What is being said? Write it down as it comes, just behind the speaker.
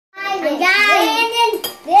Random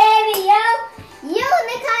video.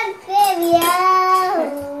 Unicorn video.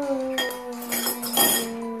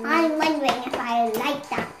 I'm wondering if I like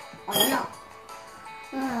that or not.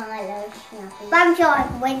 Oh, I love Snappy. But I'm sure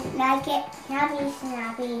when I get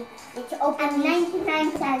Snappy, it's open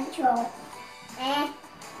 99% sure.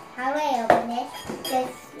 How do I open it?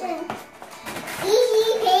 Just easy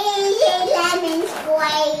peasy lemon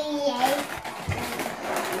squeeze.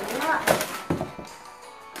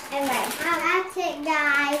 Alright, that's it,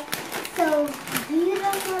 guys. So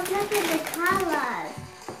beautiful. Look at the colors.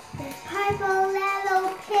 There's purple, yellow,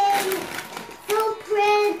 pink. So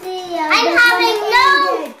pretty. I'm having no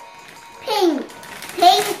pink.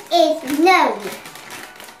 Pink is no.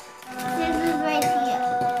 This is right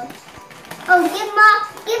here. Oh,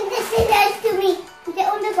 give the scissors to me. Put it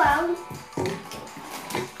on the ground.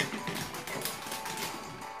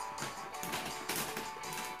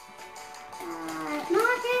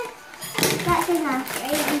 That's enough.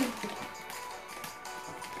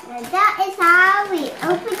 And that is how we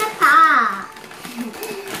open the car.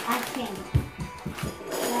 Okay.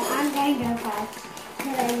 I'm going to go first.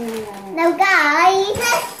 Now guys,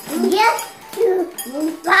 just to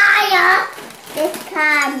fire this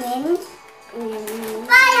cannon.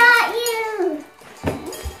 Fire you!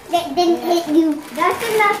 That didn't hit you. That's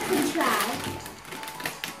enough to try.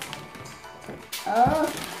 Oh.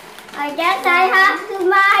 I guess I have to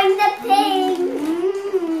mine the pig.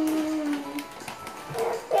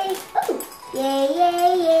 Oh.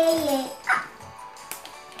 Yay. Ah.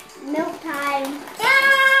 Milk time.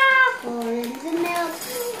 Pour in the milk.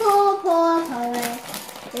 Pour.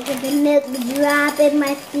 Look at the milk drop in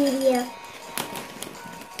my studio.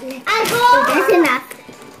 That's enough.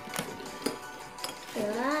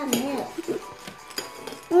 Milk.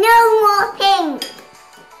 No more pink.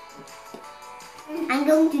 I'm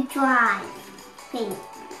going to try pink.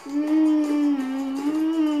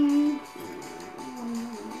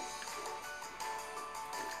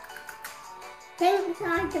 Pink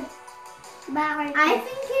like the berry. I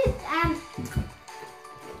think it's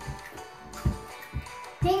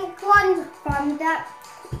pink one from the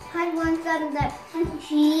white one from the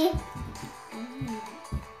crunchy.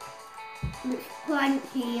 It's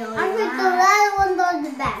crunchy. I think the red ones are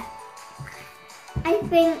the best. I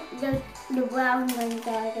think the brown ones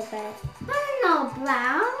are the best. I don't know,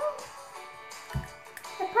 brown.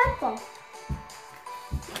 The purple.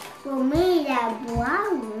 For me, they're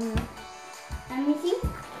brown. Let me see.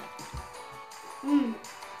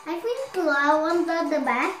 I think the brown ones are the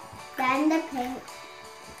best. Then the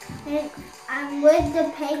pink. And with the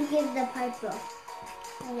pink is the purple.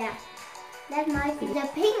 Yeah, that's my thing. The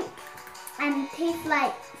pink and tastes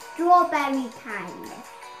like strawberry kind.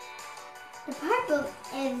 The purple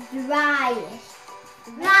is dryish.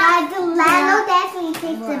 But the yellow definitely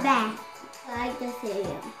tastes the best. I like the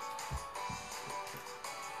cereal.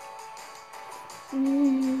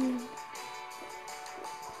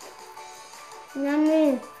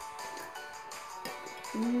 Yummy.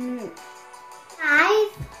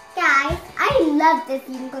 Guys, I love this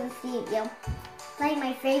unicorn cereal. Like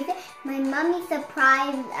my favorite. My mommy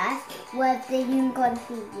surprised us with the unicorn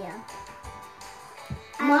cereal.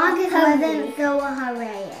 Marcus wasn't so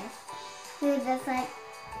hilarious. He was just like,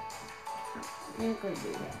 oh, you could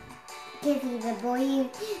do that. Because he's a boy,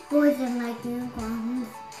 boys don't like unicorns.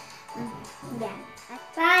 Yeah.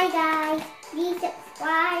 Bye guys. Please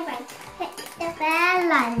subscribe and hit the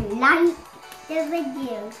bell and like the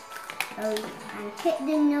video. Oh, and hit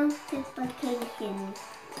the notifications.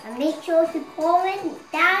 And make sure to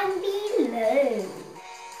comment down below.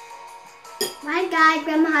 Bye guys,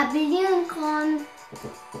 from Happy Unicorn.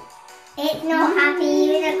 It's no happy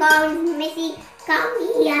unicorn, Missy. Come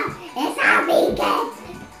here. It's happy kids.